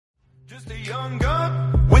Just a young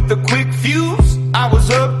gun with a quick fuse. I was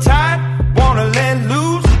uptight, wanna let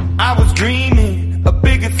loose. I was dreaming of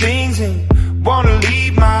bigger things and wanna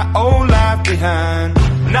leave my old life behind.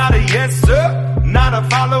 Not a yes sir, not a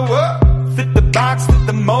follower. Fit the box, fit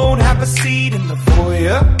the mold, have a seat in the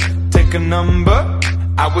foyer. Take a number.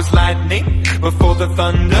 I was lightning before the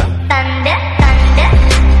thunder. Thunder, thunder,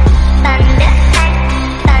 thunder,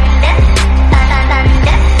 thunder,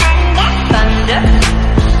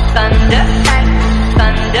 thunder, thunder,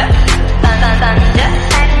 thunder, thunder, thunder,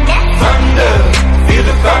 thunder, feel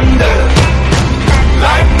the thunder,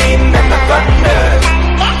 lightning and the thunder,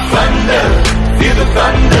 thunder, feel the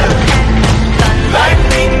thunder,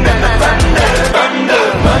 lightning and the thunder, thunder,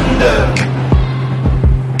 thunder,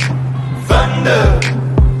 thunder.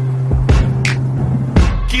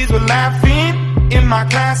 Kids were laughing in my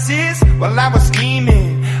classes while I was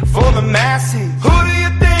scheming for the masses. Who do you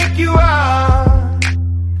think you are?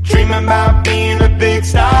 Dreaming about being a big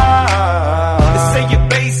star. They say you're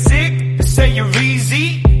basic, they say you're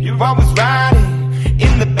easy. You're always riding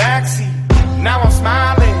in the backseat. Now I'm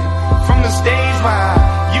smiling from the stage while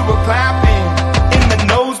you were clapping in the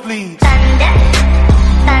nosebleeds. thunder,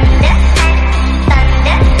 thunder,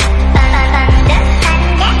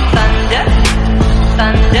 thunder,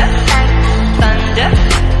 thunder, thunder,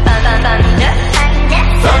 thunder, thunder,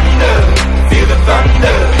 Thunder, feel the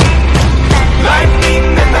thunder, lightning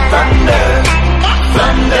and the thunder,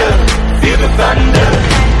 thunder, feel the thunder,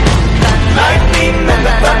 lightning and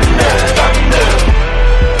the thunder, thunder.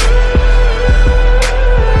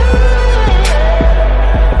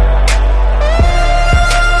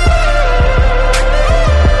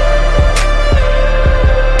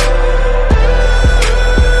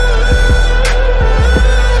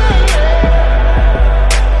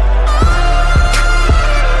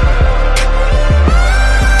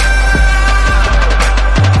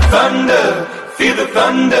 Thunder, feel the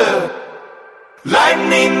thunder,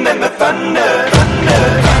 lightning and the thunder, thunder,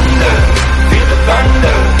 thunder, feel the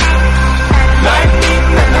thunder, lightning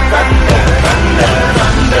and the thunder, thunder,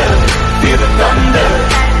 thunder, feel the thunder,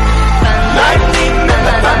 lightning and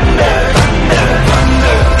the thunder, thunder,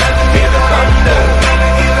 thunder, feel the thunder,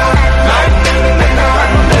 lightning and the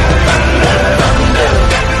thunder, thunder, thunder,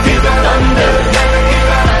 feel the thunder,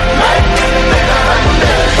 lightning and the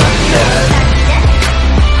thunder, thunder.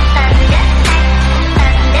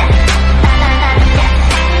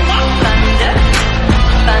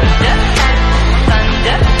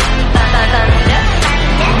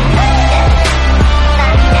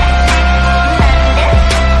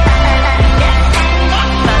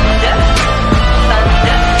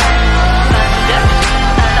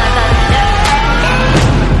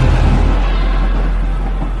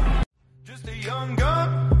 Just a young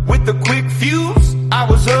gun with a quick fuse. I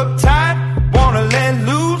was uptight, wanna let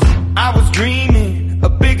loose. I was dreaming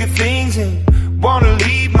of bigger things and wanna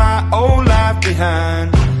leave my old life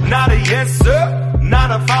behind. Not a yes sir, not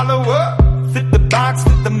a follower. Fit the box,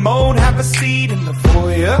 fit the mold, have a seat in the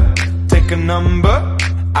foyer. Take a number.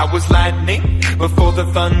 I was lightning before the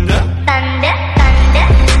thunder. thunder, thunder,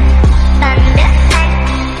 thunder,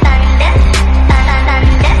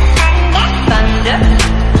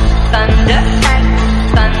 thunder, thunder,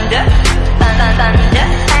 thunder, thunder, thunder,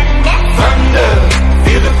 Thunder,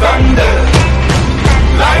 feel the thunder,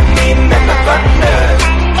 lightning and the thunder,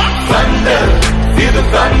 thunder, feel the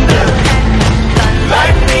thunder,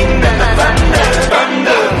 lightning and the thunder,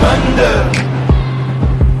 thunder, thunder,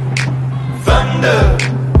 thunder.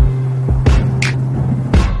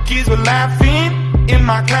 Kids were laughing in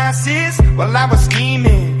my classes while I was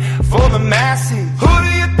scheming for the masses. Who do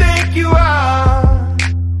you think you are?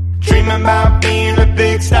 Dreaming about being a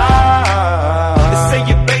big star. They say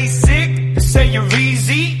you're basic, they say you're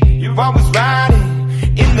easy. You're always riding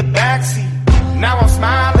in the backseat. Now I'm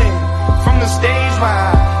smiling from the stage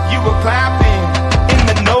while you were clapping in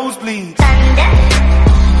the nosebleeds. thunder,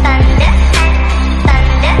 thunder,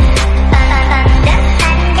 thunder,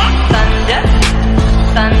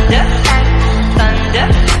 thunder, thunder,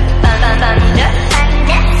 thunder, thunder,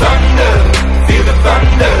 Thunder, feel the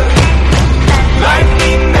thunder,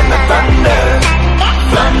 lightning and the thunder,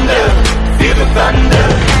 thunder, feel the thunder,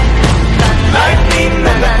 lightning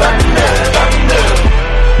and the thunder, thunder.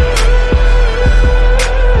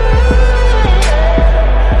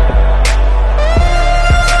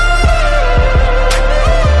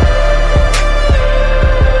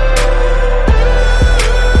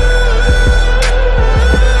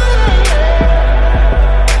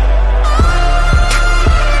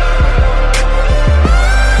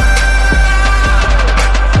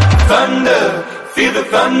 Thunder, feel the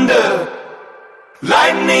thunder,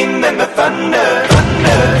 lightning and the thunder,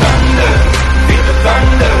 thunder, thunder.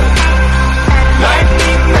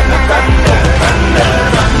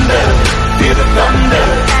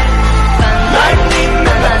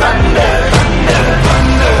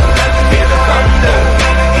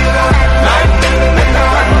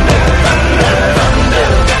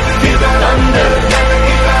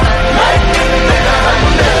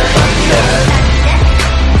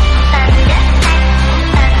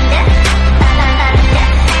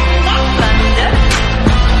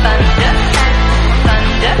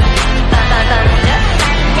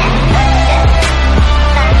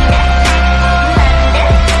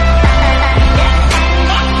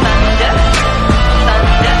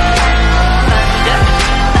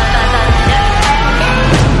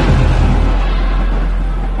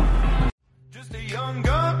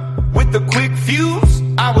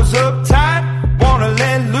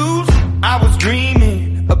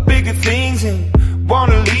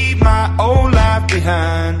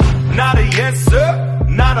 Not a yes sir,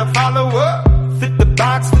 not a follower. Fit the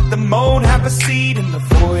box, fit the mold, have a seat in the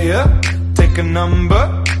foyer. Take a number.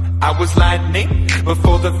 I was lightning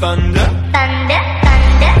before the thunder. Thunder,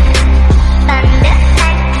 thunder, thunder,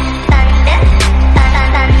 thunder,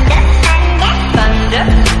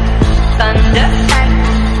 thunder,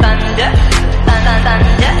 thunder, thunder,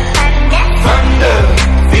 thunder, thunder,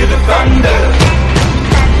 feel the thunder.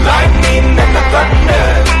 Lightning and the thunder.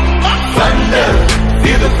 Thunder,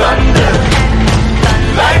 feel the thunder.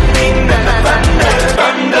 Lightning and the thunder.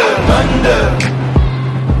 Thunder, thunder,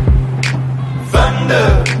 thunder.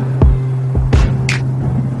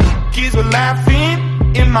 Kids were laughing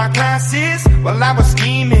in my classes while I was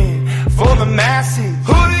scheming for the masses.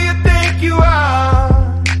 Who do you think you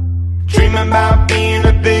are? Dreaming about being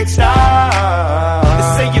a big star. They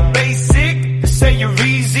say you're basic, they say you're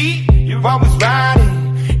easy. You're always riding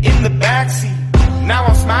in the backseat. Now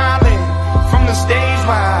I'm smiling from the stage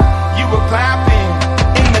while you were clapping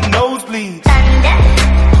in the nosebleeds. thunder,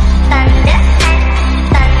 thunder,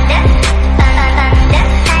 thunder, thunder,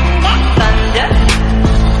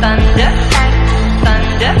 thunder,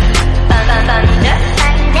 thunder, thunder, thunder,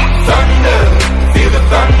 Thunder, feel the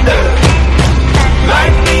thunder.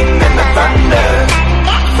 Lightning and the thunder.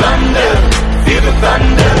 Thunder, feel the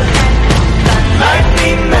thunder.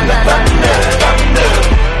 Lightning and the thunder. Thunder.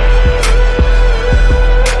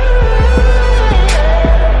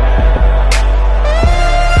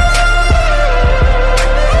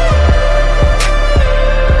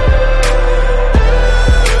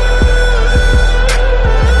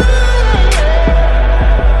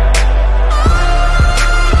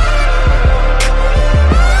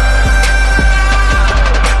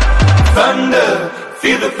 Thunder,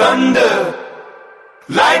 feel the thunder.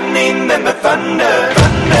 Lightning and the thunder.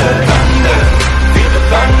 Thunder, thunder, feel the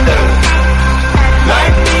thunder.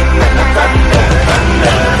 Lightning and the thunder. Thunder,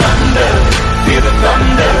 thunder, feel the thunder.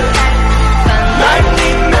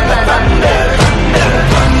 Lightning and the thunder. Thunder,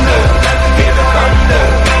 thunder, feel the thunder.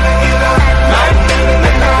 Lightning and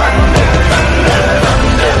the thunder. Thunder,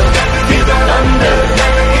 thunder, feel the thunder.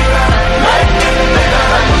 Lightning and the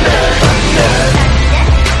thunder. Thunder.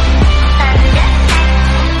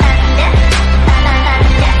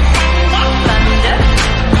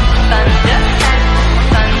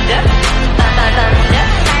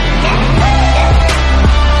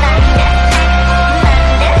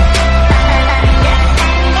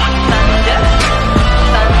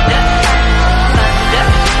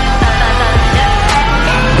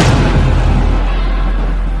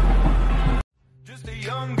 Just a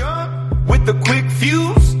young gun with a quick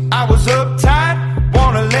fuse. I was uptight,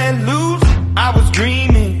 wanna let loose. I was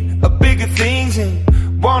dreaming of bigger things and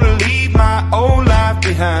wanna leave my old life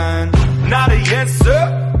behind. Not a yes sir,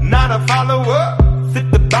 not a follower.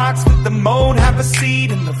 Fit the box, fit the mold, have a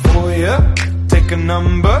seat in the foyer. Take a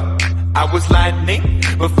number. I was lightning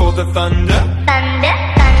before the thunder. thunder,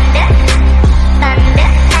 thunder, thunder,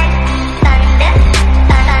 thunder,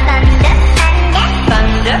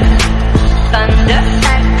 thunder,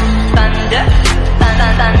 thunder,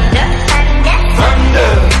 thunder, thunder,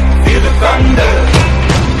 Thunder, feel the thunder.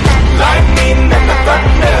 Lightning and the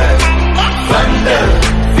thunder. Thunder,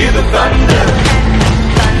 feel the thunder.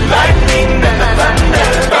 Lightning and the thunder.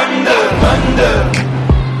 Thunder, thunder,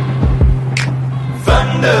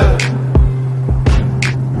 thunder.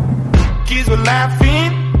 Kids were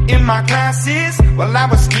laughing in my classes while I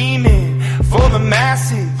was scheming for the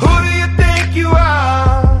masses. Who do you think you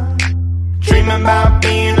are? Dreaming about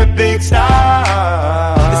being a big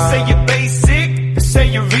star. They say you're basic, they say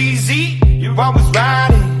you're easy. You're always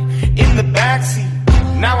riding in the backseat.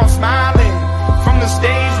 Now I'm smiling from the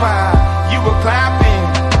stage while you were clapping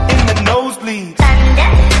in the nosebleeds. thunder,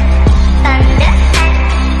 thunder,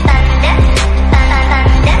 thunder, thunder,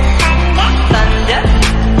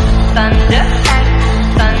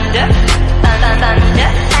 thunder, thunder, thunder,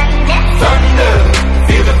 Thunder,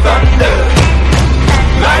 feel the thunder.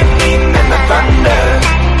 Lightning and the thunder.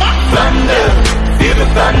 Thunder, feel the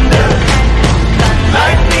thunder.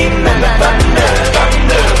 Lightning and the thunder.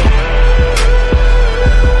 Thunder.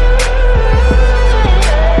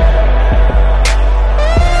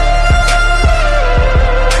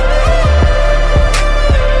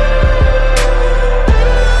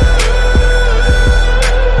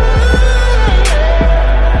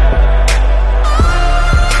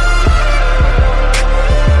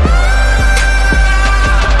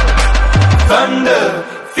 Thunder,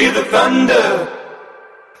 feel the thunder.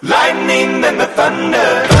 Lightning and the thunder.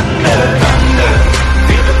 Thunder, thunder,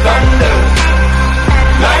 feel the thunder.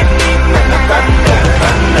 Lightning and the thunder.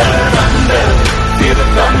 Thunder, thunder, feel the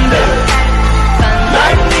thunder.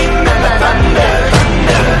 Lightning and the thunder.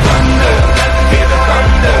 Thunder, thunder.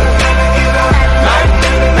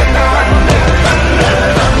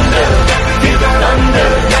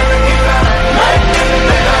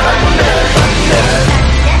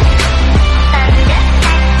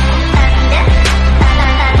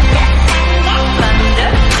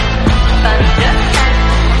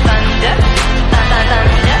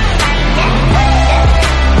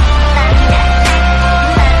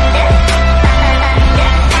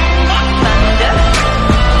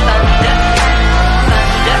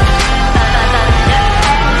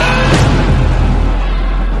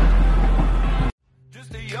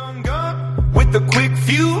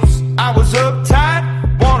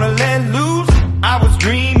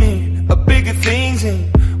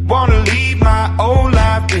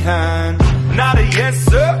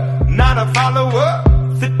 follower.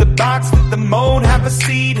 Fit the box, fit the mold, have a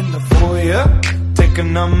seat in the foyer. Take a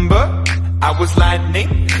number. I was lightning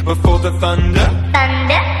before the thunder.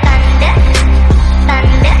 Thunder, thunder,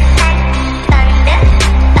 thunder, thunder,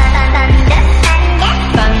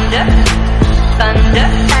 thunder,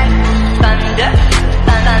 thunder,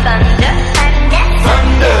 thunder, thunder,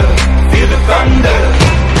 thunder, feel the thunder.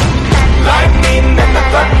 Lightning and the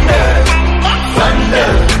thunder. Thunder,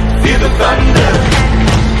 feel the thunder.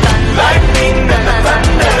 Lightning and the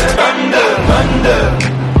thunder. Thunder, thunder,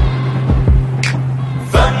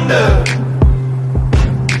 thunder.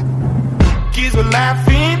 Kids were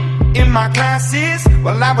laughing in my classes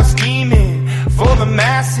while I was scheming for the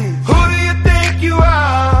masses. Who do you think you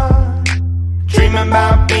are? Dreaming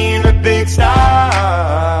about being a big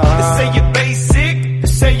star. They say you're basic, they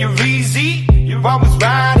say you're easy. You're always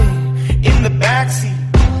riding in the backseat.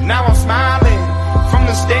 Now I'm smiling from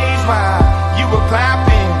the stage while you were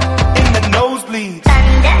clapping in the nosebleeds.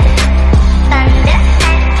 thunder, thunder,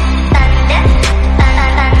 thunder, thunder,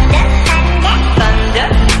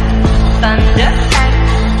 thunder,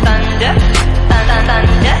 thunder, thunder,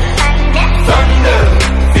 thunder, Thunder,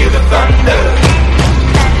 feel the thunder.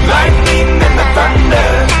 Lightning and the thunder.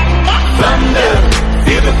 Thunder,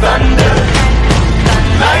 feel the thunder.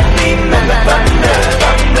 Lightning and the thunder.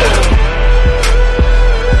 Thunder.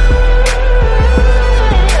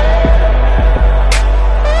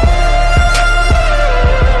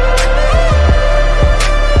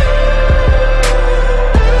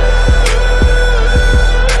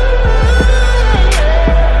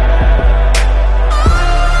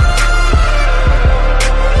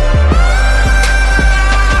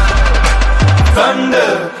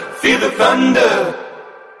 Thunder, feel the thunder.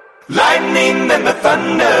 Lightning and the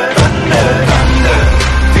thunder. Thunder, thunder,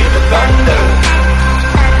 feel the thunder.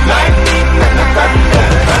 Lightning and the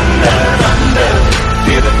thunder. Thunder, thunder,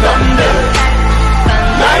 feel the thunder.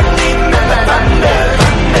 Lightning and the thunder.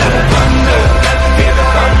 Thunder, thunder, feel the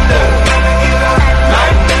thunder.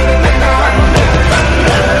 Lightning and the thunder.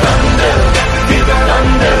 Thunder, thunder, feel the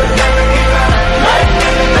thunder.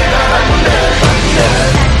 Lightning and the thunder. Thunder.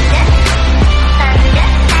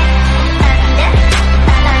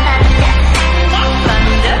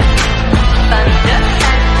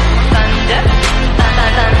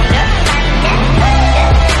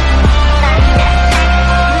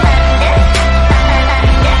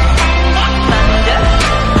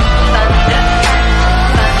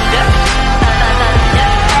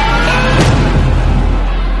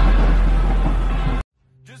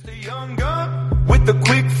 Just a young gun with a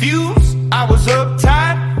quick fuse. I was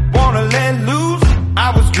uptight, wanna let loose. I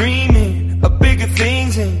was dreaming of bigger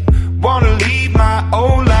things and wanna leave my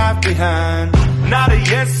old life behind. Not a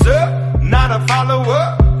yes sir, not a follower.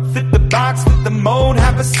 Fit the box, fit the mold,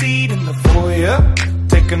 have a seat in the foyer.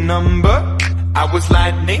 Take a number. I was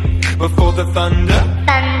lightning before the thunder.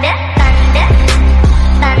 thunder, thunder,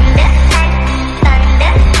 thunder, thunder,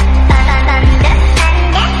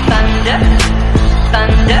 thunder,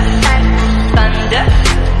 thunder, thunder,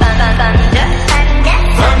 thunder, thunder,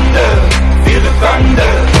 Thunder, feel the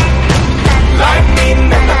thunder. Lightning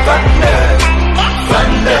and the thunder.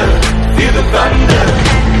 Thunder, feel the thunder.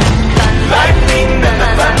 Lightning and the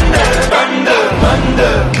thunder. Thunder,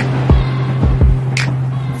 thunder,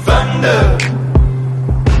 thunder.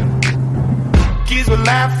 Kids were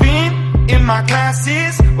laughing in my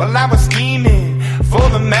classes while I was scheming for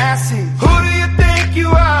the masses. Who do you think you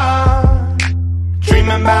are?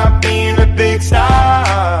 Dreaming about being a big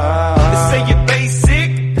star. They say you're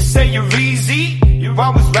basic, they say you're easy. You're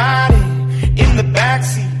always riding in the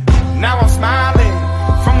backseat. Now I'm smiling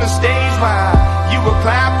from the stage while you were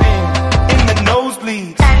clapping in the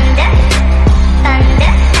nosebleeds. thunder,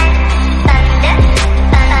 thunder, thunder, thunder,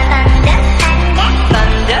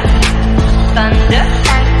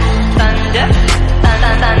 thunder,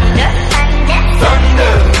 thunder, thunder,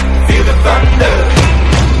 Thunder, feel the thunder.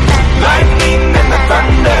 Lightning and the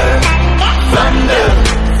thunder. Thunder,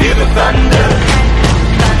 feel the thunder.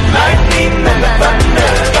 Lightning and the thunder.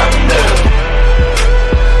 Thunder.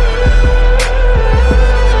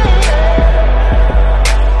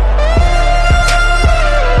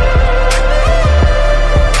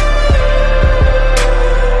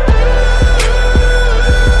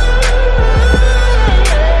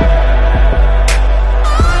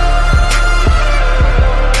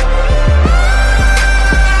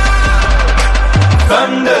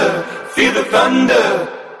 Thunder, feel the thunder.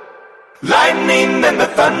 Lightning and the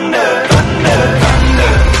thunder. Thunder,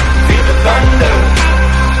 thunder, feel the thunder.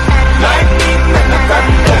 Lightning and the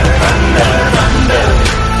thunder. Thunder, thunder,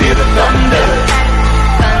 feel the thunder.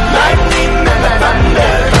 Lightning and the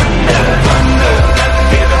thunder. Thunder, thunder,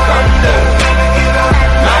 feel the thunder.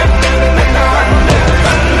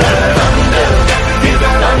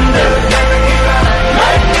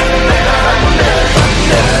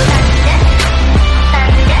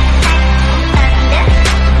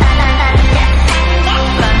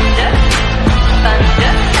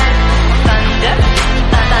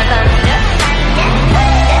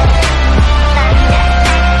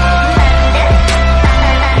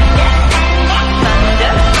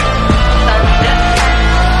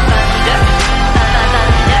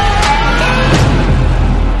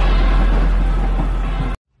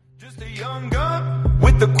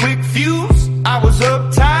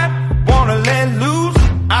 uptight, wanna let loose.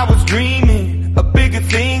 I was dreaming of bigger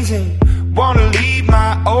things and wanna leave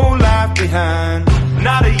my old life behind.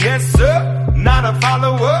 Not a yes sir, not a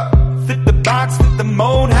follower. Fit the box, fit the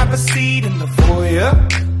mold, have a seat in the foyer.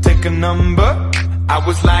 Take a number. I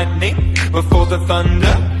was lightning before the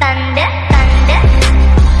thunder. Thunder, thunder,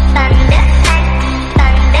 thunder,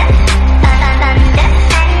 thunder, thunder,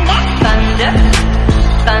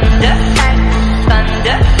 thunder,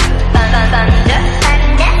 thunder, thunder, thunder,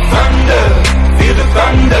 Thunder, feel the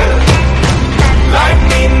thunder.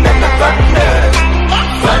 Lightning and the thunder.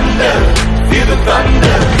 Thunder, feel the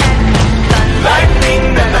thunder. Lightning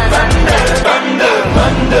and the thunder. Thunder,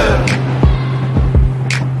 thunder,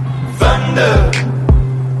 thunder.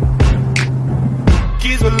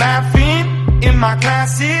 Kids were laughing in my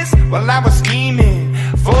classes while I was scheming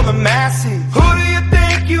for the masses. Who do you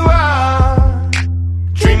think you are?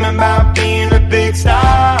 Dreaming about being a big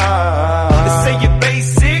star. They say you're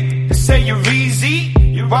basic, they say you're easy.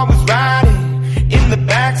 You're always riding in the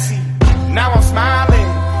backseat. Now I'm smiling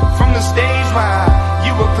from the stage while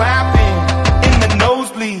you were clapping in the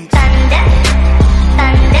nosebleeds. thunder,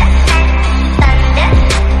 thunder, thunder,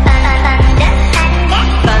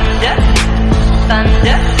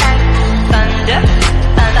 thunder, thunder, thunder,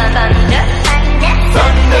 thunder, thunder,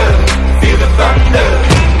 Thunder, feel the thunder.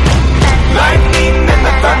 Lightning and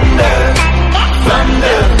the thunder.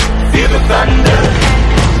 Thunder, feel the thunder.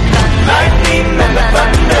 Lightning and the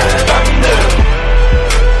thunder. Thunder.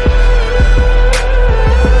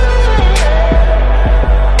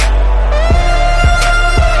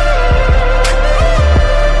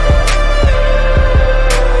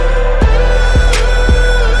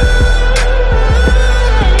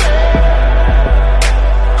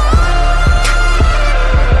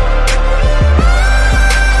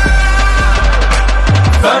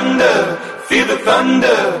 Thunder, feel the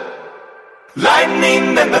thunder.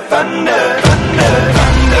 Lightning and the thunder. Thunder,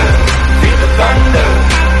 thunder, feel the thunder.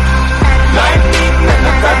 Lightning and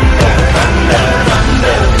the thunder. Thunder,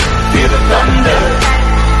 thunder, feel the thunder.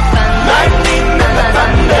 Lightning and the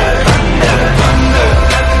thunder. Thunder, thunder,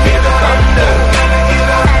 feel the thunder.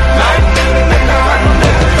 Lightning and the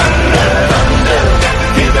thunder. Thunder, thunder,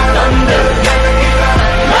 feel the thunder.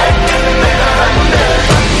 Lightning and the thunder.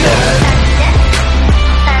 Thunder.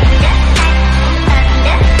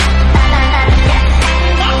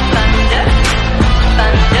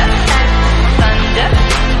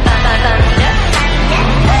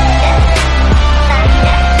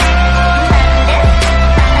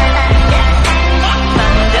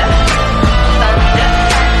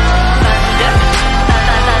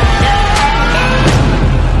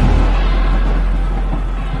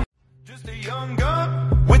 Just a young gun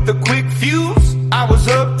with a quick fuse. I was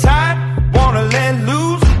uptight, wanna let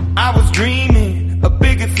loose. I was dreaming of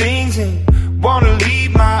bigger things and wanna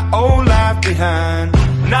leave my old life behind.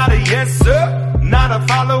 Not a yes sir, not a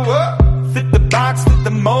follower. Fit the box, fit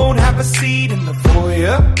the mold, have a seat in the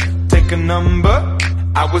foyer. Take a number.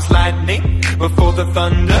 I was lightning before the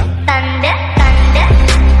thunder. thunder, thunder,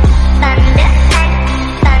 thunder,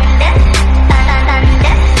 thunder,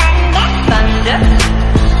 thunder,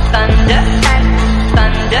 thunder,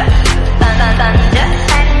 thunder, thunder, thunder,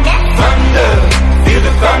 Thunder, feel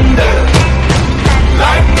the thunder.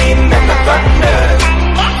 Lightning and the thunder.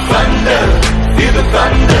 Thunder, feel the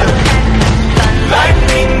thunder.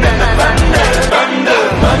 Lightning and the thunder. Thunder,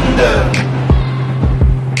 thunder,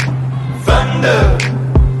 thunder.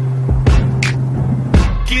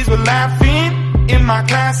 Kids were laughing in my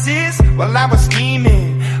classes while I was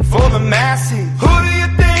scheming for the masses. Who do you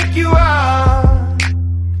think you are?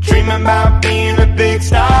 Dreaming about being a big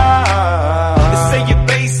star. They say you're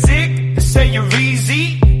basic, they say you're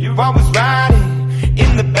easy. You're always riding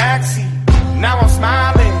in the backseat. Now I'm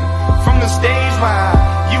smiling from the stage while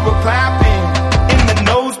you were clapping in the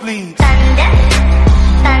nosebleeds. thunder,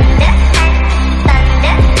 thunder,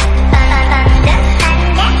 thunder, thunder,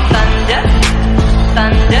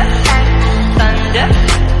 thunder, thunder,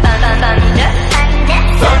 thunder, thunder,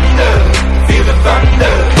 Thunder, feel the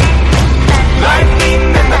thunder. Lightning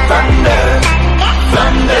and the thunder.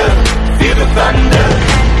 Thunder, feel the thunder.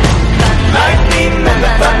 Lightning and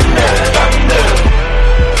the thunder. Thunder.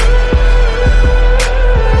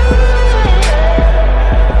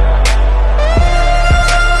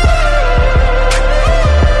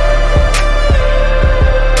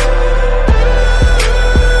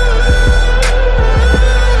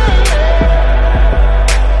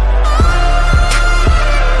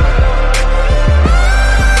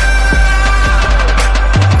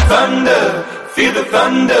 Thunder, feel the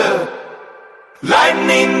thunder.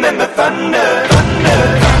 Lightning and the thunder. Thunder,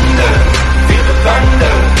 thunder, feel the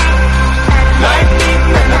thunder. Lightning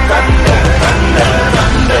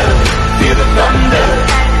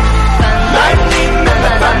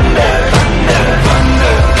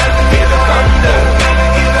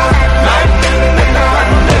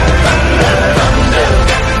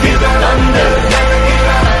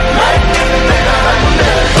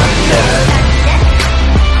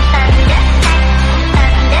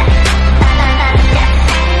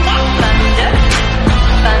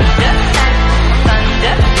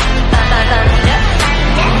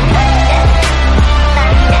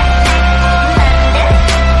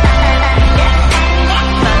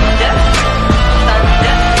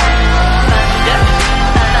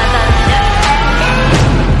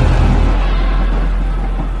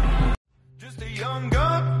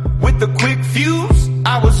with a quick fuse.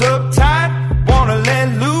 I was uptight, wanna let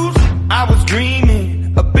loose. I was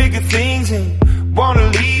dreaming of bigger things and wanna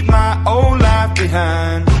leave my old life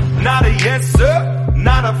behind. Not a yes sir,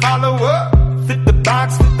 not a follower. Fit the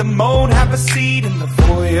box, fit the mold, have a seat in the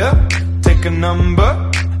foyer. Take a number.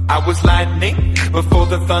 I was lightning before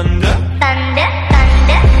the thunder. Thunder,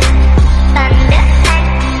 thunder, thunder,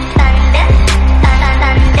 thunder, thunder,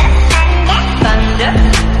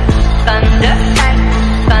 thunder,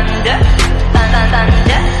 thunder, thunder,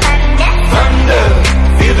 thunder, thunder,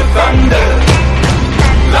 feel the thunder.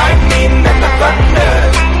 Lightning and the thunder.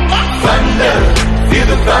 Thunder, feel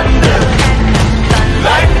the thunder.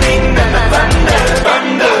 Lightning and the thunder.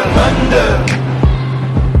 Thunder, thunder,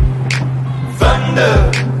 thunder.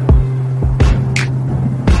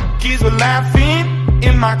 Kids were laughing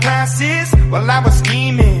in my classes while I was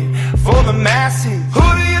scheming for the masses. Who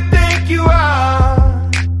do you think you are?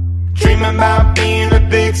 Dreaming about being a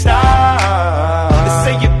big star. They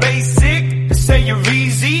say you're basic, they say you're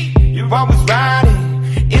easy. You're always riding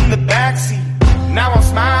in the backseat. Now I'm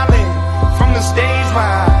smiling from the stage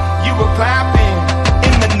while you were clapping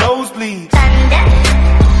in the nosebleeds. thunder,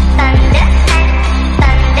 thunder,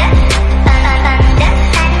 thunder,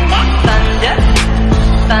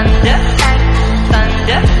 thunder, thunder,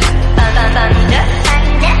 thunder, thunder, thunder,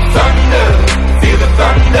 Thunder, feel the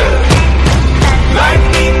thunder.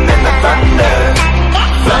 Lightning and the thunder.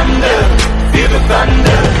 Thunder, feel the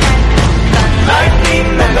thunder. Lightning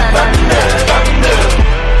and the thunder. Thunder.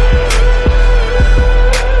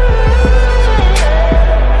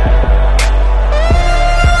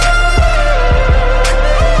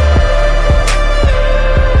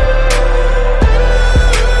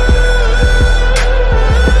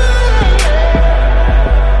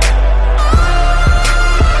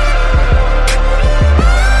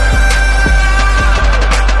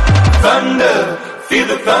 Thunder, feel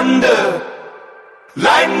the thunder.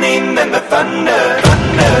 Lightning and the thunder.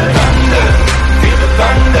 Thunder, thunder, feel the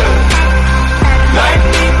thunder.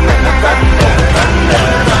 Lightning and the thunder. Thunder,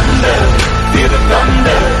 thunder, feel the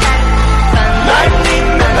thunder. Lightning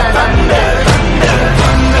and the thunder. Thunder,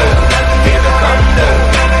 thunder, feel the thunder.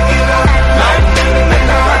 Lightning and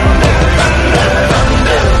the thunder. Thunder,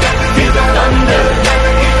 thunder, feel the thunder.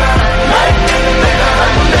 Lightning and the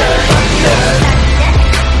thunder. Thunder.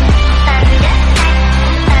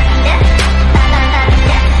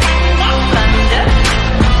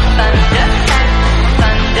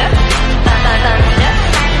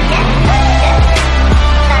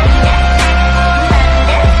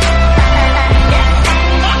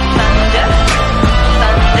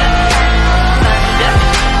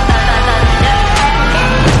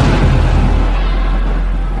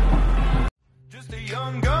 Just a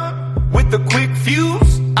young gun with a quick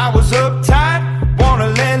fuse. I was uptight, wanna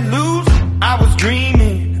let loose. I was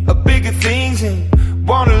dreaming of bigger things and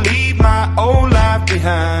wanna leave my old life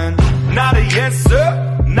behind. Not a yes sir,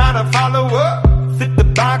 not a follower. Fit the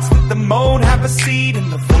box, fit the mold, have a seat in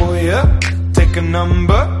the foyer. Take a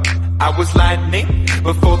number. I was lightning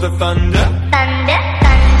before the thunder. thunder,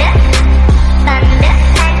 thunder, thunder,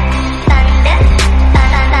 thunder,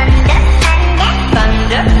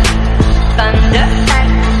 thunder, thunder,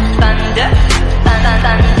 thunder, thunder,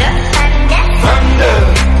 thunder, Thunder,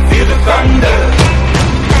 feel the thunder.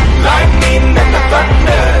 Lightning and the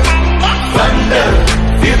thunder. Thunder,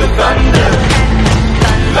 feel the thunder.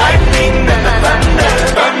 Lightning and the thunder.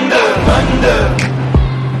 Thunder, thunder,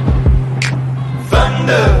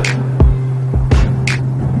 thunder.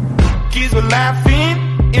 Kids were laughing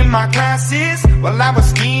in my classes while I was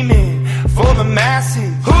scheming for the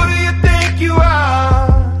masses. Who do you think you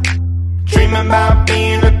are? Dreaming about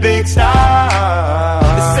being a big star.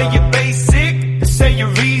 They say you're basic, they say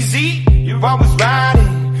you're easy. You're always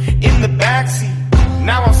riding in the backseat.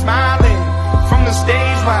 Now I'm smiling from the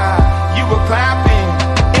stage while you were clapping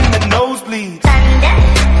in the nosebleeds. thunder,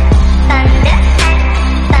 thunder,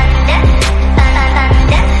 thunder, thunder,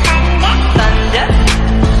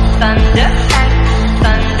 thunder,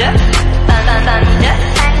 thunder, thunder, thunder,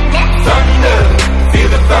 Thunder, feel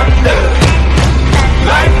the thunder.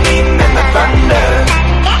 Lightning and the thunder.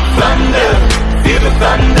 Thunder, feel the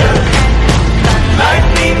thunder.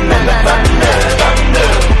 Lightning and the thunder. Thunder.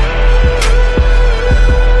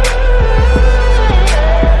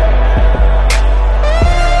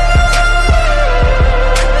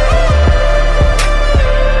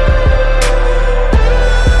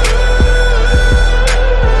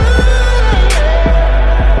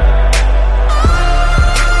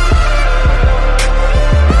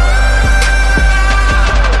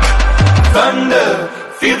 Thunder,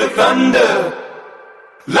 feel the thunder.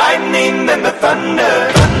 Lightning and the thunder.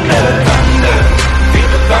 Thunder, thunder, feel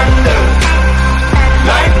the thunder.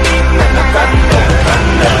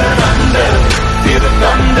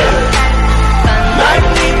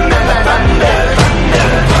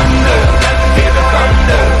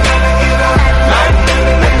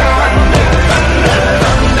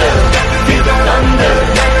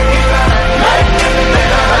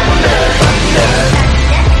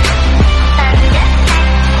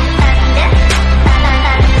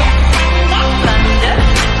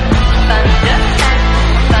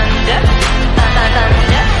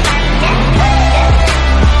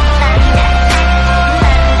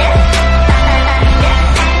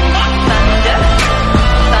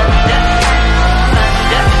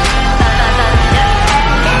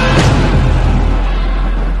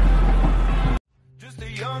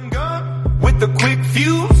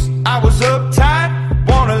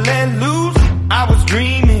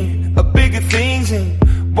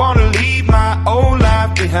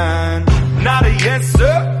 Not a yes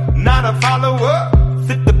sir, not a follower.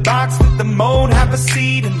 Fit the box, fit the mold, have a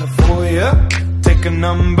seat in the foyer. Take a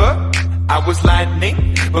number. I was lightning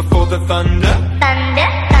before the thunder. Thunder,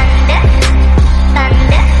 thunder,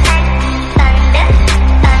 thunder, thunder,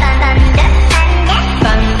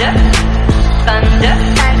 thunder, thunder,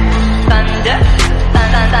 thunder,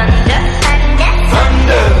 thunder, thunder,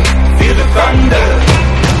 thunder, feel the thunder.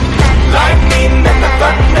 Lightning and the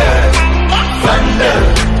thunder. Thunder,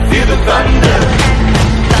 feel the thunder.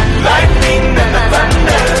 Lightning and the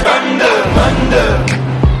thunder. Thunder, thunder,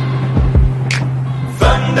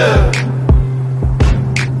 thunder.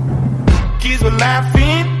 Kids were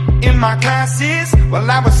laughing in my classes while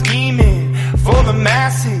I was scheming for the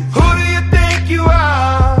masses. Who do you think you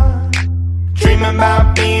are? Dreaming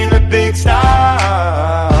about being a big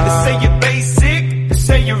star. They say you're basic, they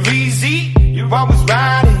say you're easy. You're always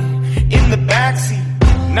riding in the backseat.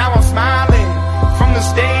 Now I'm smiling from the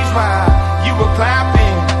stage while you were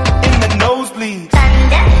clapping in the nosebleeds.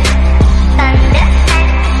 thunder, thunder,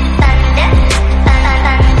 thunder,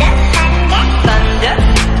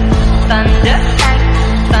 thunder, thunder,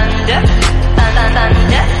 thunder, thunder,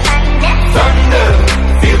 thunder, Thunder,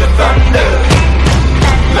 feel the thunder.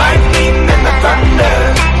 Lightning and the thunder.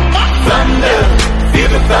 Thunder, feel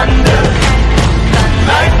the thunder.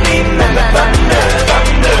 Lightning and the thunder.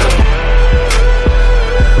 Thunder.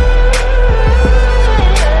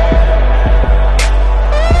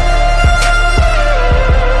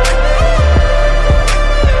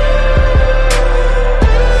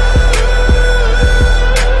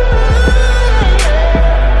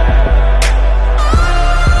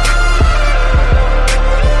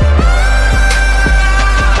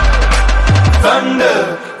 Thunder,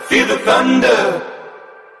 feel the thunder.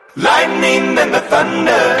 Lightning and the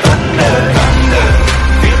thunder. Thunder, thunder,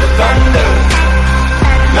 feel the thunder.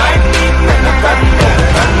 Lightning and the thunder.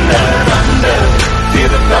 Thunder, thunder, feel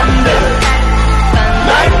the thunder.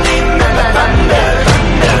 Lightning and the thunder.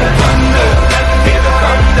 Thunder, thunder, feel the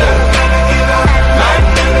thunder.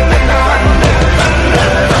 Lightning and the thunder. Thunder,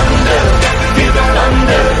 thunder, feel the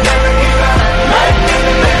thunder. Lightning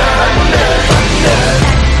and the thunder.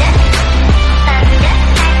 Thunder.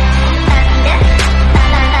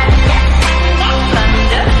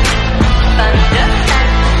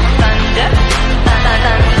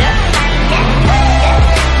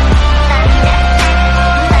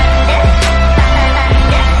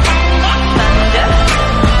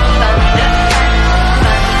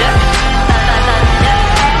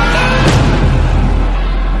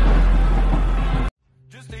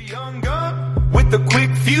 Just a young gun with a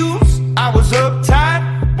quick fuse. I was uptight,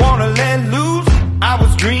 wanna let loose. I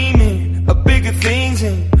was dreaming of bigger things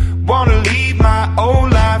and wanna leave my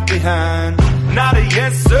old life behind. Not a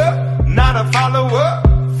yes sir, not a follower.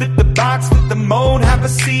 Fit the box, fit the mold, have a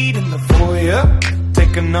seat in the foyer.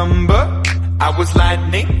 Take a number. I was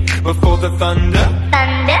lightning before the thunder.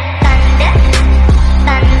 thunder, thunder,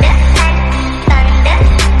 thunder, thunder,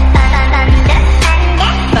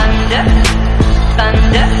 thunder,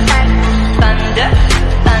 thunder, thunder,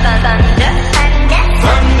 thunder, thunder,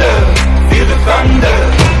 Thunder, feel the thunder.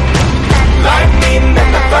 Lightning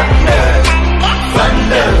and the thunder.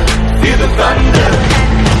 Thunder, feel the thunder.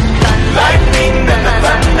 Lightning and the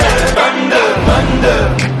thunder. Thunder, thunder,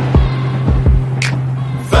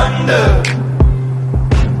 thunder.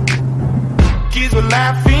 Kids were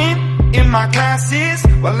laughing in my classes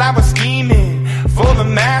while I was scheming for the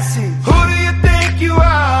masses. Who do you think you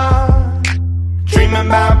are? Dreaming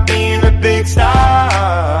about being a big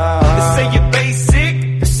star. They say you're basic,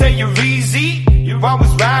 they say you're easy. You're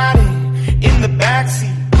always riding in the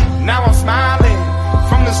backseat. Now I'm smiling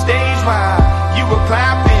from the stage while you were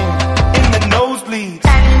clapping in the nosebleeds.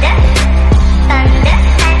 thunder, thunder,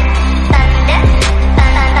 thunder,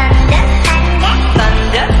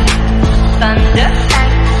 thunder,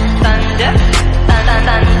 thunder, thunder,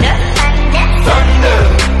 thunder, Thunder,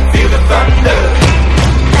 feel the thunder.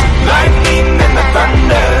 Lightning and the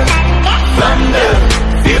thunder. Thunder,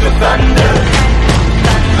 feel the thunder.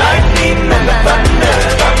 Lightning and the thunder.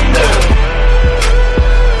 Thunder.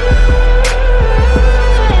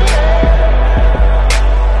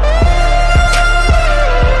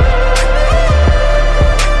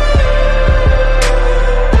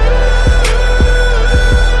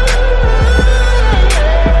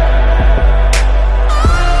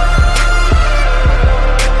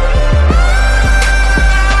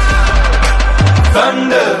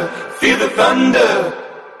 Thunder, feel the thunder.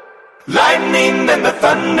 Lightning and the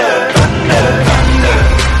thunder. Thunder, thunder,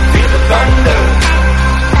 feel the thunder.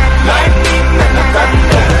 Lightning and the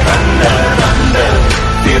thunder. Thunder, thunder,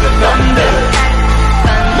 feel the thunder.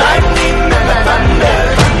 Lightning and the thunder.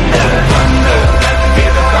 Thunder, thunder.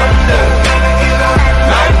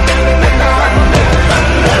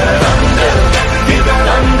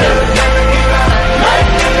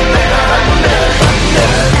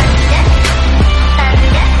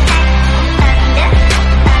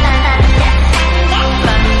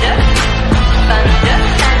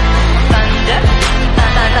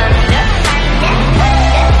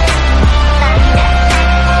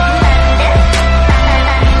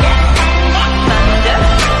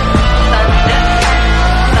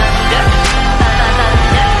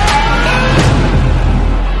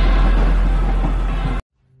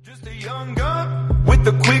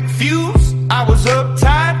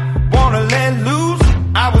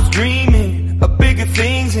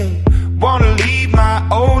 and wanna leave my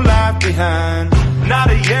old life behind. Not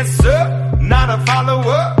a yes sir, not a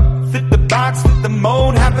follower. Fit the box, fit the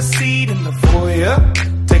mold, have a seat in the foyer.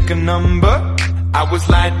 Take a number. I was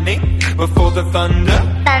lightning before the thunder.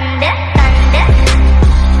 Thunder, thunder,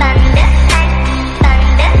 thunder,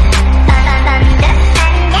 thunder, thunder,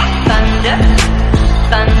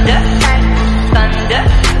 thunder, thunder,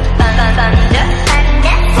 thunder, thunder,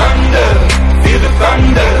 thunder, feel the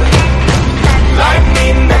thunder.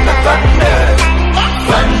 Lightning and the thunder.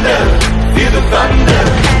 Thunder, feel the thunder.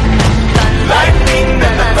 Lightning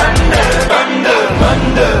and the thunder. Thunder,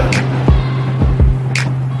 thunder,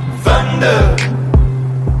 thunder.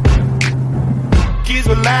 Kids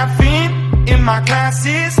were laughing in my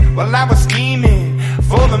classes while I was scheming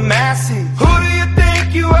for the masses. Who do you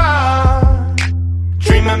think you are?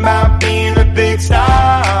 Dreaming about being a big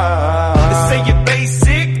star. They say you're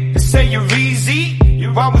basic, they say you're easy.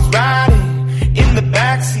 You're always riding in the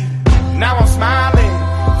backseat. Now I'm smiling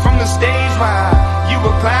from the stage while you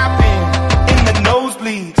were clapping in the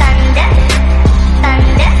nosebleeds. thunder,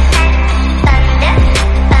 thunder, thunder,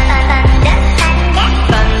 thunder,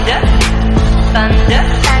 thunder,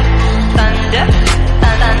 thunder,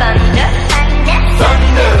 thunder, thunder,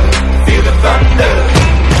 Thunder, feel the thunder.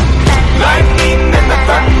 Lightning and the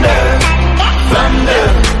thunder. Thunder,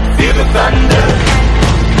 feel the thunder.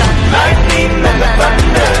 Lightning and the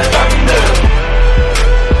thunder. Thunder.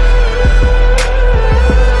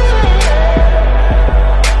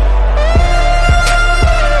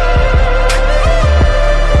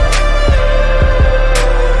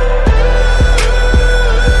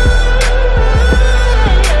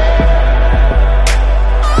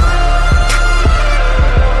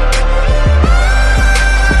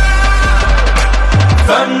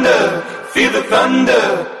 Thunder, feel the thunder.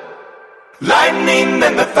 Lightning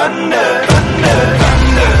and the thunder. Thunder,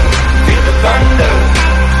 thunder, feel the thunder.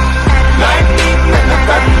 Lightning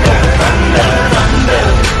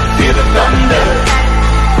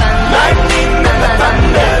and the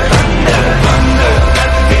thunder. Thunder, thunder,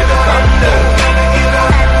 feel the thunder.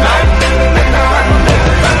 Lightning and the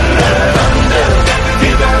thunder. Thunder, thunder,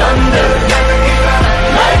 feel the thunder. Lightning and the thunder. Thunder, thunder, feel the thunder.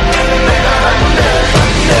 Lightning and the thunder.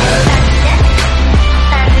 Thunder.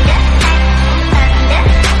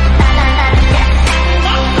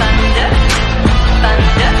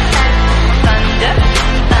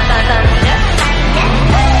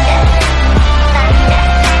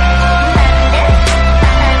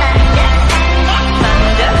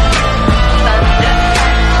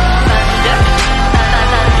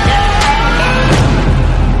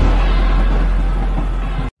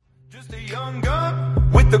 Just a young gun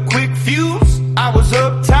with a quick fuse. I was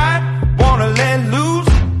uptight, wanna let loose.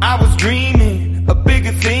 I was dreaming of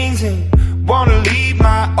bigger things and wanna leave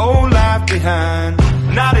my old life behind.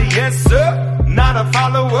 Not a yes sir, not a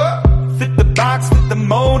follower. Fit the box, fit the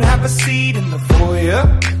mold, have a seat in the foyer.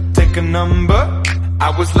 Take a number. I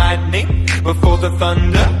was lightning before the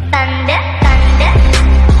thunder. thunder, thunder,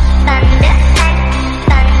 thunder,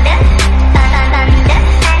 thunder,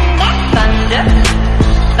 thunder,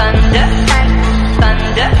 thunder,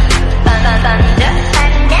 thunder, thunder, thunder,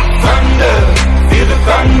 Thunder, feel the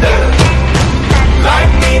thunder.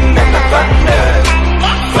 Lightning and the thunder.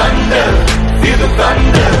 Thunder, feel the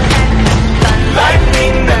thunder.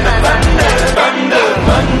 Lightning and the thunder. Thunder,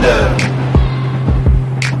 thunder,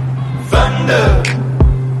 thunder.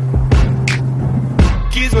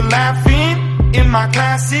 Kids were laughing in my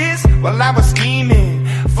classes while I was scheming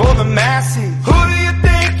for the masses. Who do you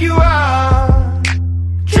think you are?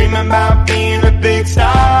 Dreaming about being a big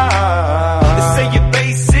star. They say you're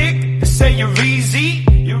basic, they say you're easy.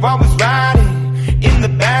 You're always riding in the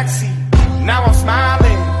backseat. Now I'm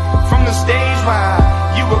smiling from the stage while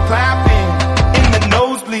you were clapping in the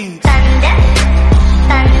nosebleeds. thunder,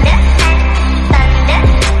 thunder, thunder, thunder,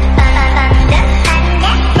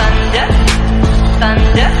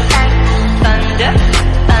 thunder, thunder,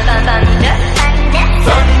 thunder, thunder,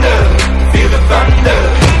 Thunder, feel the thunder.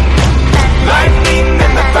 Lightning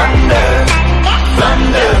and the thunder.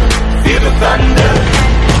 Thunder, feel the thunder.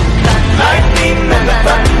 Lightning and the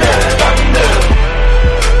thunder. Thunder.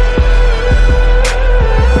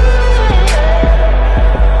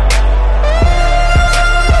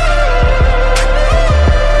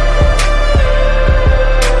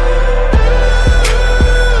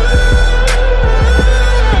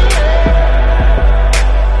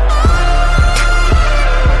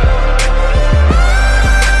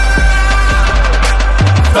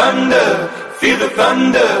 Thunder, feel the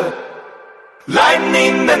thunder.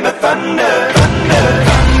 Lightning and the thunder. Thunder,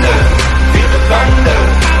 thunder, feel the thunder.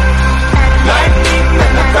 Lightning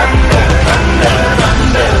and the thunder. Thunder,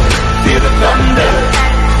 thunder, feel the thunder.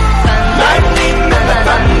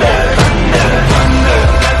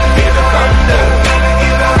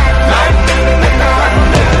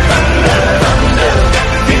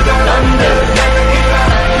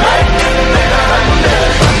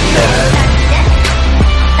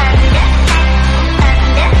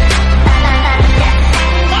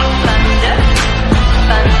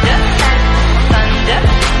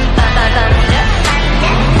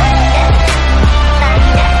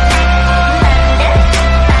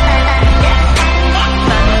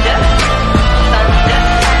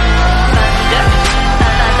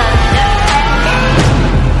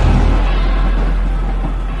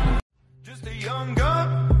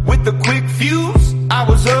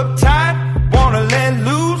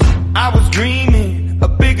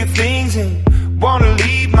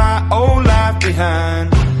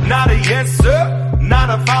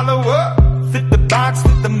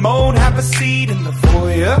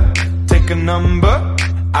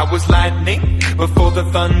 I was lightning before the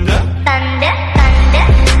thunder. Thunder, thunder,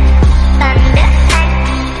 thunder,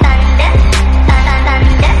 thunder,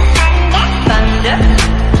 thunder,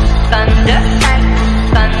 thunder,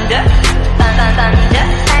 thunder, thunder, thunder,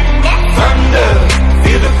 Thunder,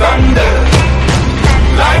 feel the thunder.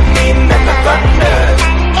 Lightning and the thunder.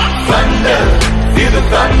 Thunder, feel the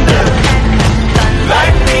thunder.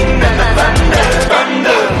 Lightning and the thunder.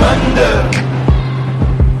 Thunder, thunder,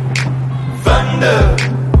 thunder.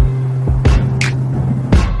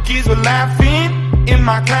 Kids were laughing in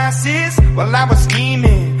my classes while I was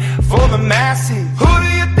scheming for the masses. Who do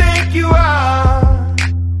you think you are?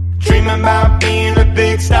 Dreaming about being a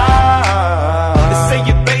big star. They say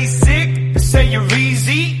you're basic, they say you're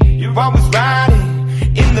easy. You're always riding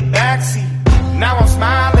in the backseat. Now I'm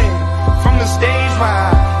smiling from the stage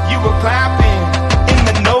while you were clapping in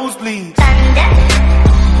the nosebleeds. thunder,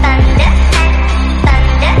 thunder,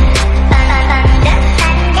 thunder,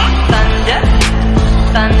 thunder,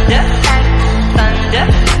 thunder, thunder,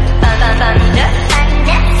 thunder, thunder,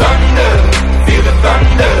 Thunder, feel the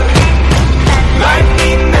thunder.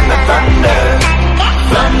 Lightning and the thunder.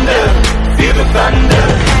 Thunder, feel the thunder.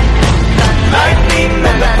 Lightning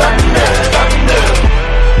and the thunder. Thunder.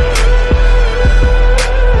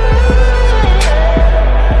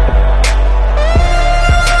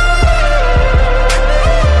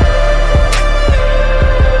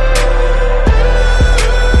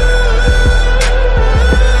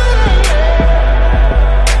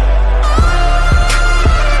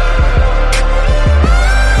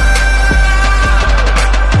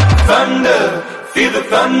 Thunder, feel the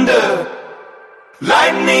thunder.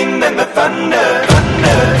 Lightning and the thunder.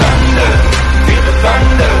 Thunder, thunder, feel the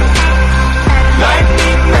thunder.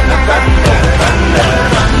 Lightning and the thunder. Thunder,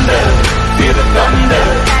 thunder, feel the thunder.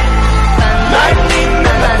 Lightning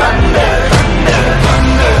and the thunder. Thunder,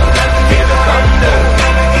 thunder, feel the thunder.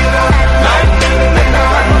 Lightning and the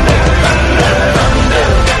thunder. Thunder, thunder,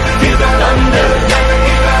 feel the thunder.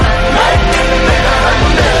 Lightning and the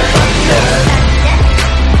thunder. Thunder.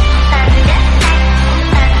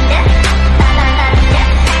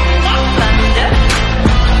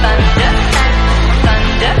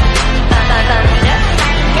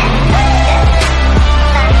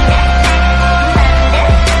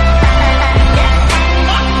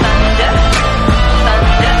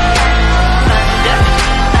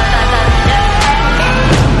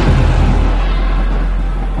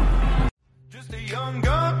 Just a young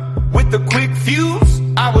gun with a quick fuse.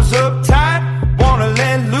 I was uptight, wanna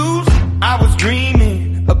let loose. I was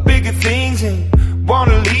dreaming of bigger things and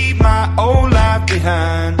wanna leave my old life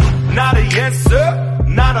behind. Not a yes sir,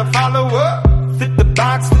 not a follower. Fit the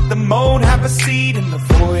box, fit the mold, have a seat in the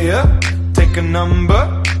foyer. Take a number.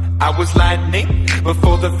 I was lightning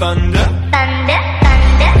before the thunder. thunder,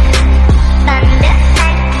 thunder, thunder,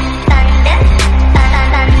 thunder,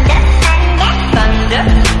 thunder,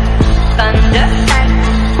 thunder,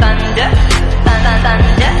 thunder, thunder,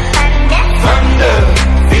 thunder, Thunder,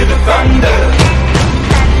 feel the thunder.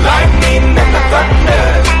 Lightning and the thunder.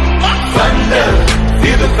 Thunder,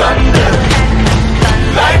 feel the thunder.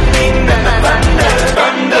 Lightning and the thunder.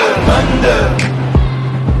 Thunder, thunder,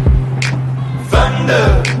 thunder.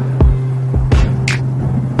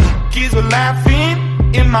 Kids were laughing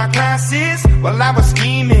in my classes while I was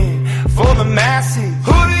scheming for the masses.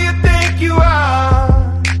 Who do you think you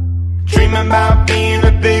are? Dreaming about being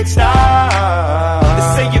a big star. They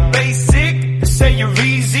say you're basic, they say you're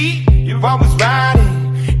easy. You're always riding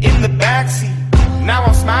in the backseat. Now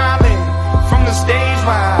I'm smiling from the stage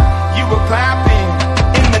while you were clapping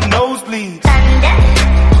in the nosebleeds. thunder,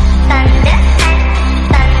 thunder,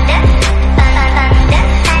 thunder, thunder,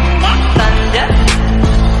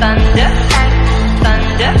 thunder,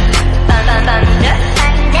 thunder, thunder, thunder,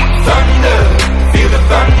 Thunder, feel the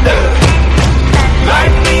thunder.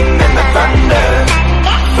 Lightning and the thunder.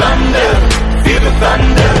 Thunder, feel the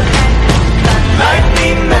thunder.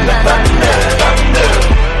 Lightning and the thunder. Thunder.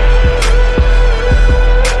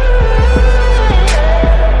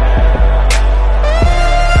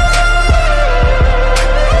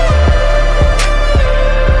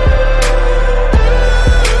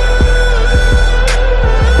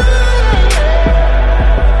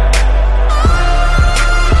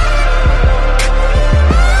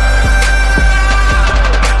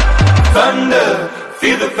 Thunder,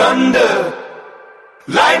 feel the thunder.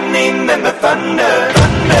 Lightning and the thunder.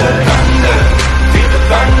 Thunder, thunder, feel the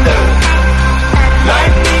thunder.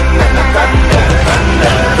 Lightning and the thunder.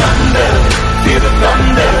 Thunder, thunder, feel the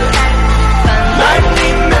thunder.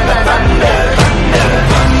 Lightning and the thunder. Thunder,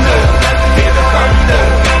 thunder, feel the thunder.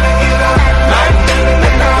 Lightning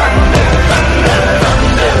and the thunder. Thunder,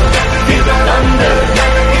 thunder, feel the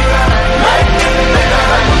thunder.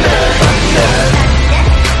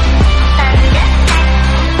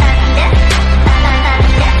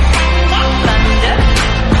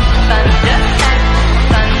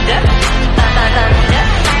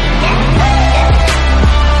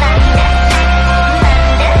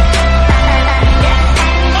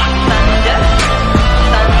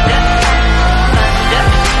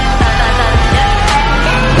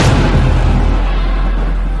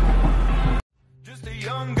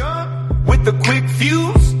 young gun with a quick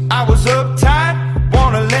fuse. I was uptight,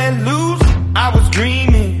 wanna let loose. I was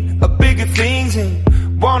dreaming of bigger things and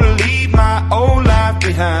wanna leave my old life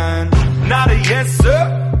behind. Not a yes sir,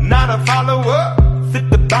 not a follower. Fit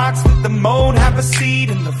the box, fit the mold, have a seat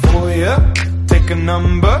in the foyer. Take a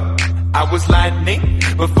number. I was lightning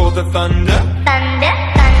before the thunder. Thunder,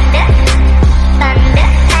 thunder, thunder,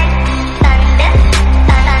 thunder, thunder,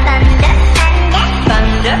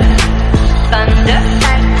 thunder,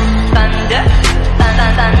 thunder,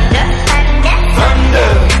 thunder, thunder, thunder,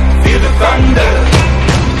 feel the thunder.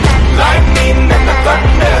 Lightning and the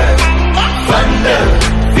thunder. Thunder,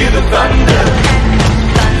 feel the thunder.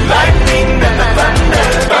 Lightning and the thunder.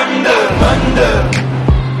 Thunder, thunder,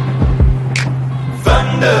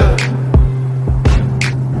 thunder.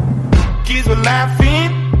 Kids were laughing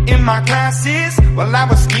in my classes while I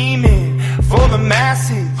was scheming for the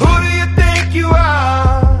masses. Who do you think you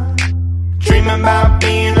are? Dreaming about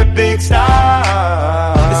being a big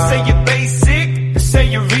star. They say you're basic, they say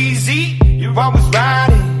you're easy. You're always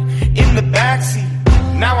riding in the backseat.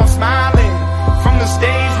 Now I'm smiling from the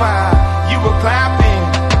stage while you were clapping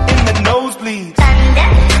in the nosebleeds. thunder,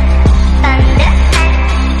 thunder,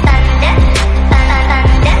 thunder,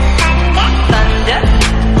 thunder,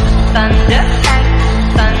 thunder,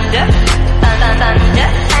 thunder, thunder, thunder,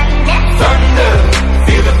 Thunder,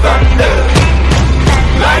 feel the thunder.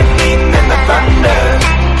 Lightning and the thunder.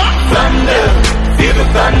 Thunder, feel the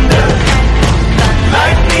thunder.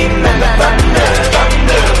 Lightning and the thunder.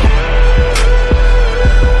 Thunder.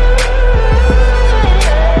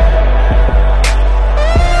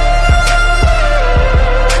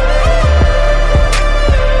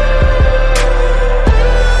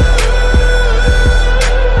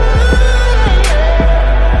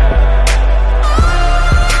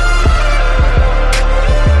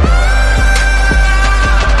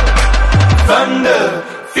 Thunder,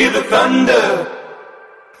 feel the thunder.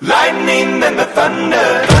 Lightning and the thunder.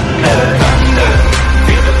 Thunder, thunder,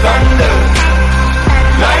 feel the thunder.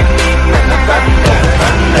 Lightning and the thunder.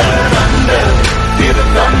 Thunder, thunder, feel the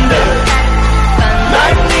thunder.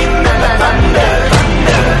 Lightning and the thunder.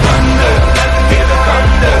 Thunder, thunder, feel the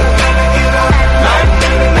thunder.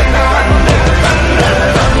 Lightning and the thunder. Thunder,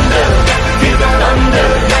 thunder, feel the thunder.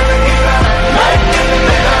 Lightning and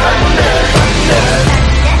the thunder. Thunder.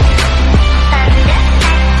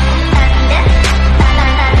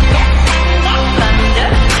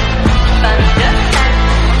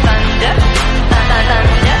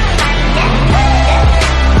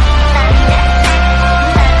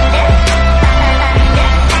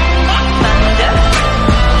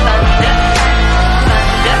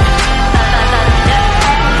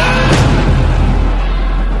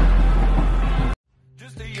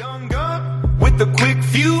 The quick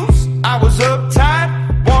fuse, I was uptight,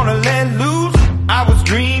 wanna let loose. I was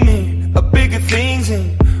dreaming of bigger things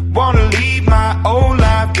and wanna leave my old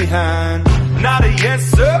life behind. Not a yes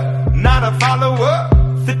sir, not a follower.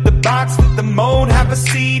 Fit the box, fit the mold, have a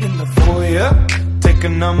seat in the foyer. Take a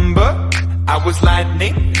number. I was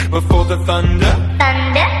lightning before the thunder.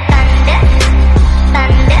 thunder, thunder,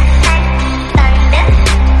 thunder, thunder,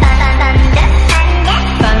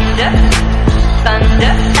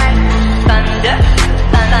 thunder, thunder, thunder,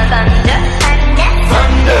 thunder, thunder,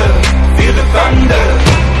 Thunder, feel the thunder.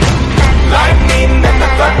 Lightning and the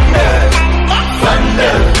thunder.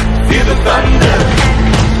 Thunder, feel the thunder.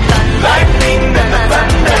 Lightning and the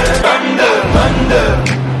thunder. Thunder, thunder,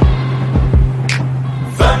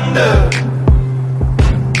 thunder.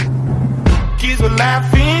 Kids were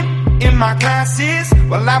laughing in my classes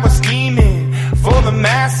while I was scheming for the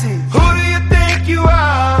masses. Who do you think you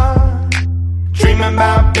are? Dreaming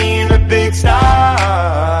about being a big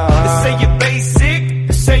star. They say you're basic,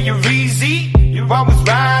 they say you're easy. You're always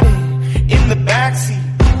riding in the backseat.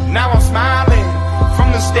 Now I'm smiling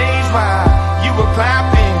from the stage while you were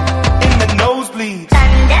clapping in the nosebleeds.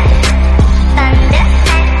 thunder, thunder,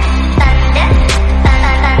 thunder,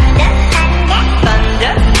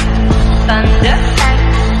 thunder,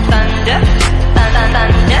 thunder, thunder,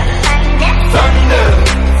 thunder, Thunder,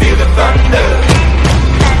 feel the thunder.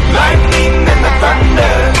 Lightning and the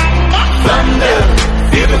thunder. Thunder,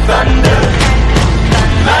 feel the thunder.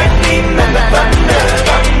 Lightning and the thunder.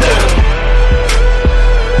 Thunder.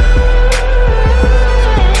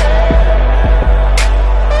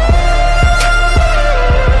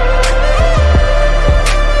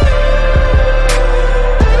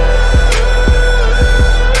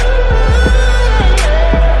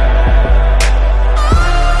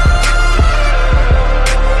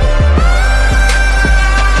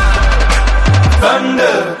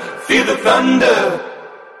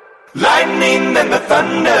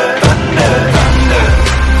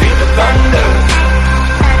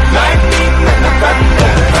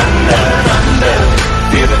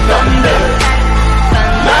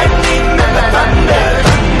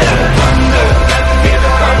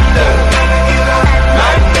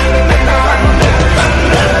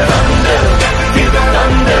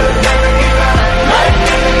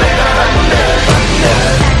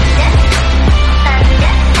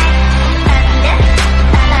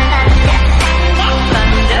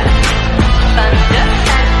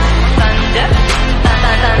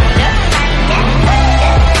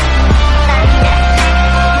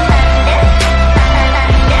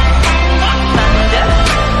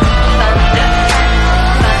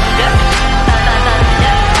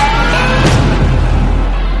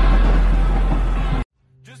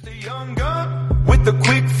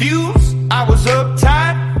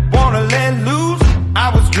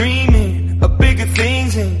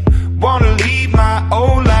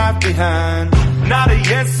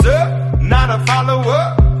 yes sir, not a follower.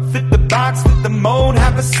 Fit the box, fit the mold,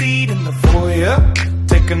 have a seat in the foyer.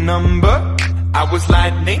 Take a number, I was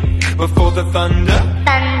lightning before the thunder.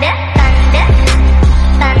 Thunder, thunder,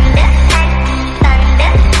 thunder,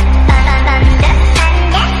 thunder,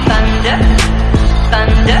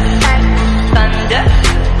 thunder, thunder,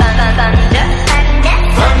 thunder, thunder,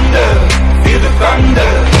 thunder, feel the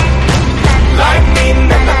thunder, lightning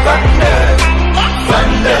and the thunder.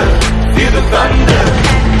 Thunder, feel the thunder,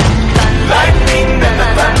 lightning and the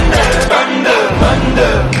thunder. Thunder,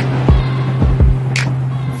 thunder,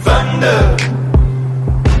 thunder.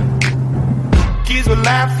 Kids were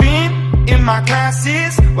laughing in my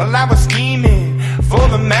classes while I was scheming for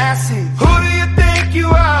the masses. Who do you think you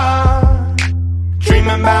are?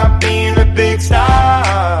 Dreaming about being a big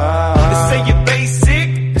star. They say you're basic,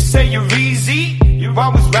 they say you're easy. You're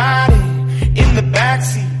always riding in the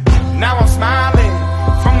backseat. Now I'm smiling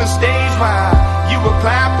from the stage while you were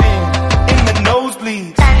clapping in the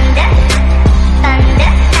nosebleeds. thunder,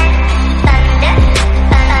 thunder, thunder,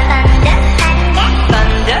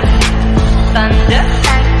 thunder,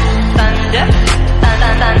 thunder,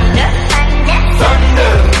 thunder, thunder,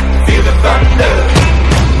 Thunder, feel the thunder,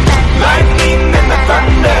 lightning and the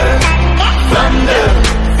thunder. Thunder,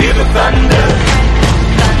 feel the thunder,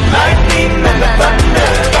 lightning and the thunder.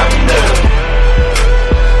 Thunder.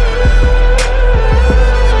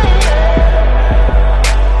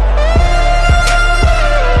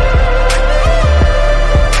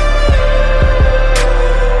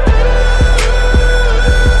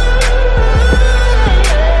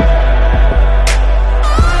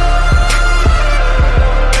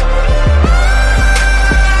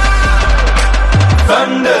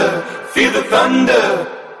 Thunder, feel the thunder,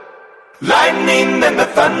 lightning and the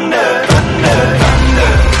thunder. Thunder,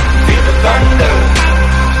 thunder, feel the thunder,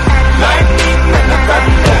 lightning and the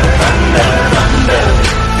thunder. Thunder, thunder,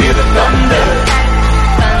 feel the thunder,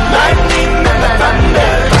 lightning and the thunder.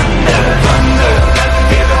 Thunder, thunder,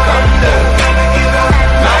 feel the thunder,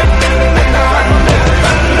 lightning and the thunder.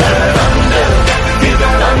 Thunder, thunder, feel the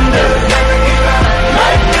thunder,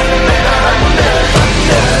 lightning and the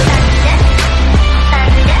thunder.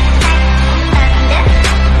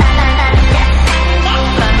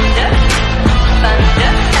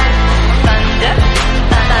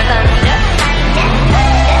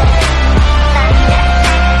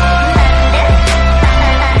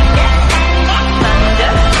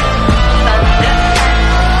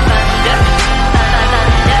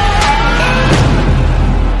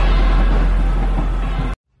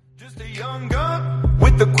 Just a young gun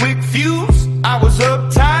with a quick fuse. I was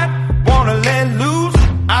uptight, wanna let loose.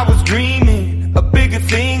 I was dreaming of bigger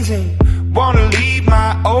things and wanna leave my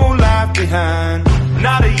old life behind.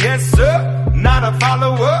 Not a yes sir, not a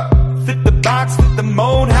follower. Fit the box, fit the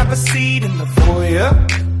mold, have a seat in the foyer.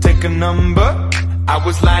 Take a number, I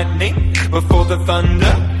was lightning before the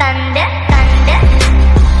thunder. thunder, thunder,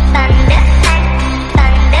 thunder,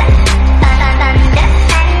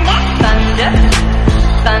 thunder,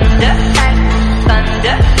 thunder,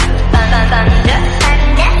 thunder, thunder, thunder,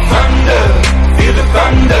 Thunder, feel the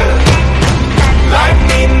thunder,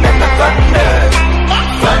 lightning and the thunder.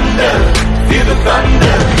 Thunder, feel the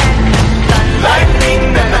thunder, lightning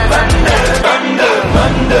and the thunder. Thunder,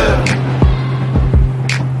 thunder,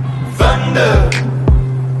 thunder.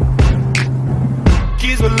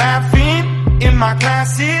 Kids were laughing in my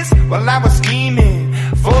classes while I was scheming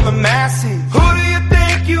for the masses. Who do you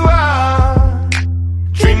think you are?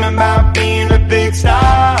 Dreaming about being a big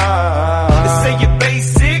star. They say you're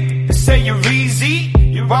basic, they say you're easy.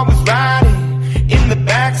 You're always riding in the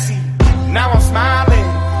backseat. Now I'm smiling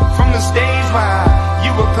from the stage while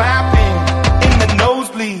you were clapping in the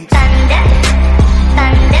nosebleeds. thunder,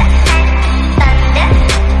 thunder, thunder,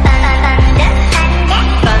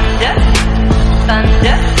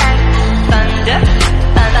 thunder, thunder,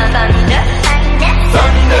 thunder, thunder,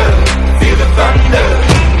 Thunder, feel the thunder,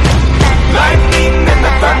 lightning and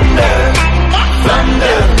the thunder.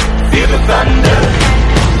 Thunder, feel the thunder,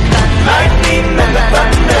 lightning and the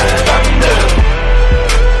thunder. Thunder.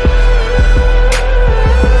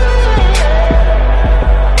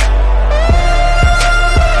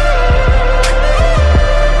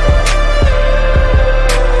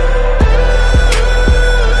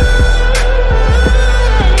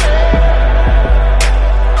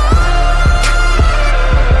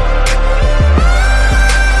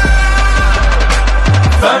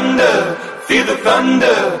 Thunder, feel the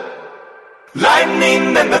thunder,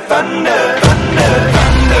 lightning and the thunder. Thunder,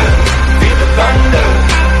 thunder, feel the thunder,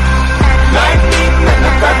 lightning and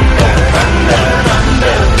the thunder. Thunder,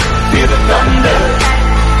 thunder, feel the thunder,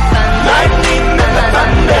 lightning and the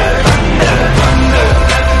thunder. Thunder, thunder.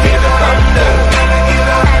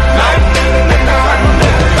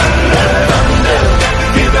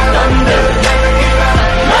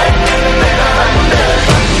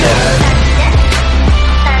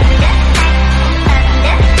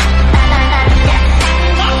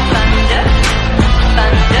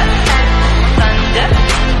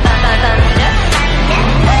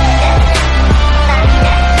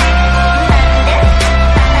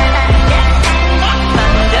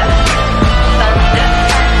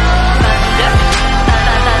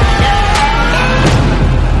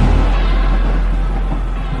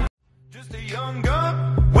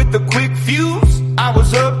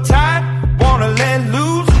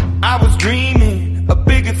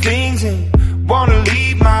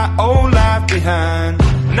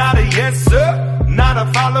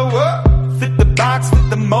 follower. Fit the box, fit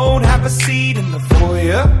the mold, have a seat in the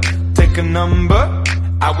foyer. Take a number.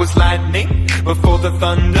 I was lightning before the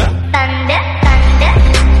thunder. Thunder, thunder,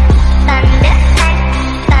 thunder,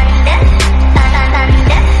 thunder,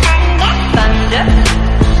 thunder,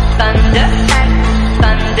 thunder, thunder,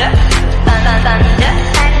 thunder, thunder,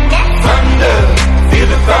 thunder, feel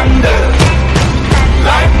the thunder.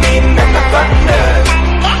 Lightning and the thunder.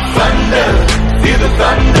 Thunder, feel the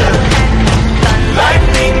thunder.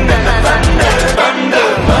 Lightning and the thunder. Thunder,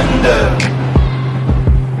 thunder,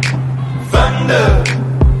 thunder.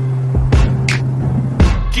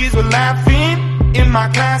 Kids were laughing in my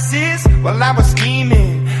classes while I was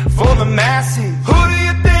scheming for the masses. Who do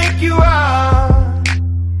you think you are?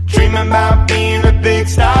 Dreaming about being a big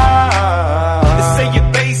star. They say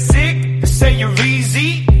you're basic, they say you're easy.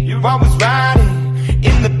 You're always riding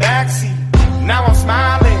in the backseat. Now I'm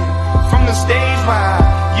smiling from the stage while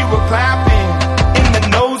you were clapping in the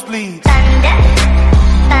nosebleeds. thunder,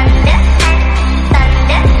 thunder,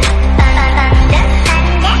 thunder, thunder,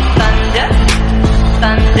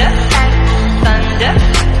 thunder, thunder,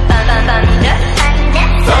 thunder, thunder,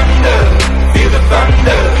 Thunder, feel the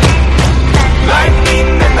thunder. Lightning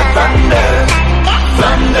and the thunder.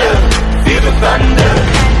 Thunder, feel the thunder.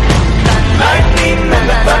 Lightning and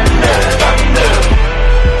the thunder. Thunder.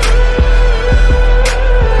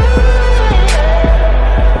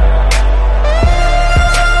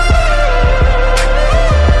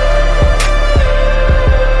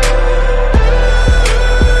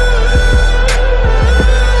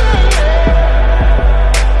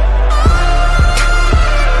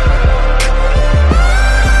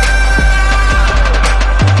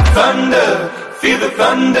 Thunder, feel the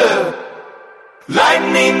thunder.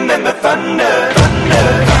 Lightning and the thunder. Thunder,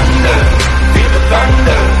 thunder, feel the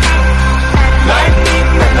thunder.